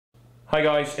Hi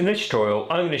guys, in this tutorial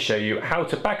I'm going to show you how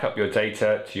to back up your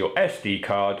data to your SD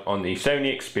card on the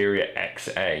Sony Xperia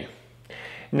XA.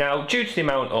 Now, due to the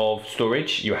amount of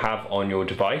storage you have on your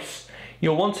device,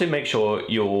 you'll want to make sure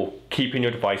you're keeping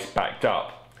your device backed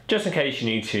up, just in case you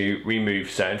need to remove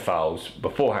certain files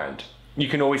beforehand. You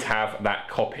can always have that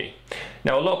copy.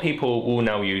 Now, a lot of people will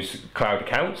now use cloud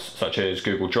accounts such as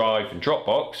Google Drive and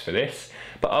Dropbox for this,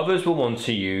 but others will want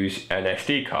to use an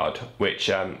SD card which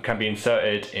can be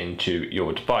inserted into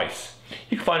your device.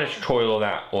 You can find a tutorial on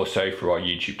that also through our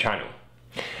YouTube channel.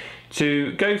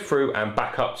 To go through and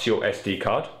back up to your SD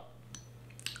card,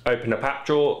 open up App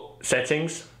Drawer,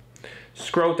 Settings,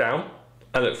 scroll down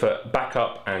and look for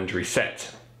Backup and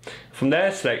Reset. From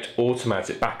there, select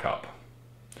Automatic Backup.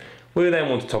 We then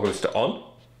want to toggle this to on,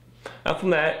 and from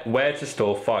there, where to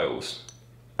store files.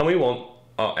 And we want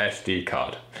our SD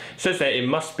card. It says that it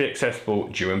must be accessible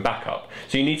during backup.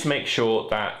 So you need to make sure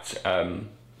that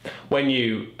when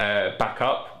you back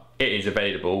up, it is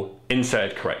available,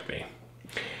 inserted correctly.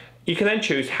 You can then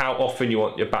choose how often you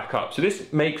want your backup. So this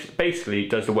basically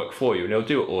does the work for you, and it'll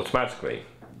do it automatically.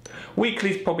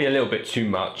 Weekly is probably a little bit too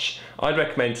much. I'd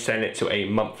recommend setting it to a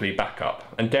monthly backup,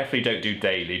 and definitely don't do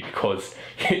daily because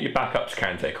your backups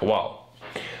can take a while.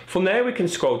 From there we can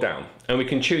scroll down and we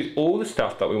can choose all the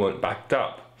stuff that we want backed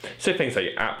up. So things like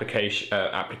your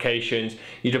applications,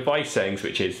 your device settings,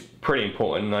 which is pretty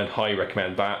important and I'd highly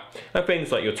recommend that, and things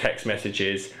like your text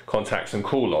messages, contacts and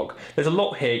call log. There's a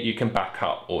lot here you can back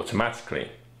up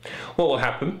automatically. What will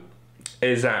happen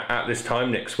is that at this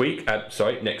time next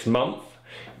month,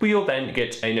 we'll then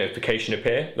get a notification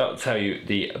appear that will tell you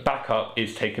the backup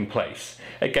is taking place.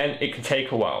 Again, it can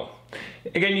take a while.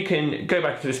 Again, you can go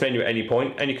back to this menu at any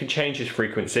point and you can change its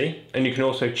frequency, and you can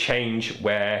also change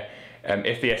where,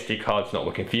 if the SD card's not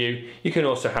working for you, you can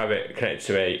also have it connected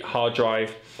to a hard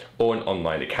drive or an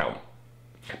online account.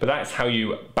 But that's how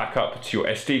you back up to your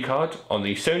SD card on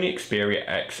the Sony Xperia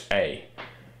XA.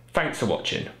 Thanks for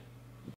watching.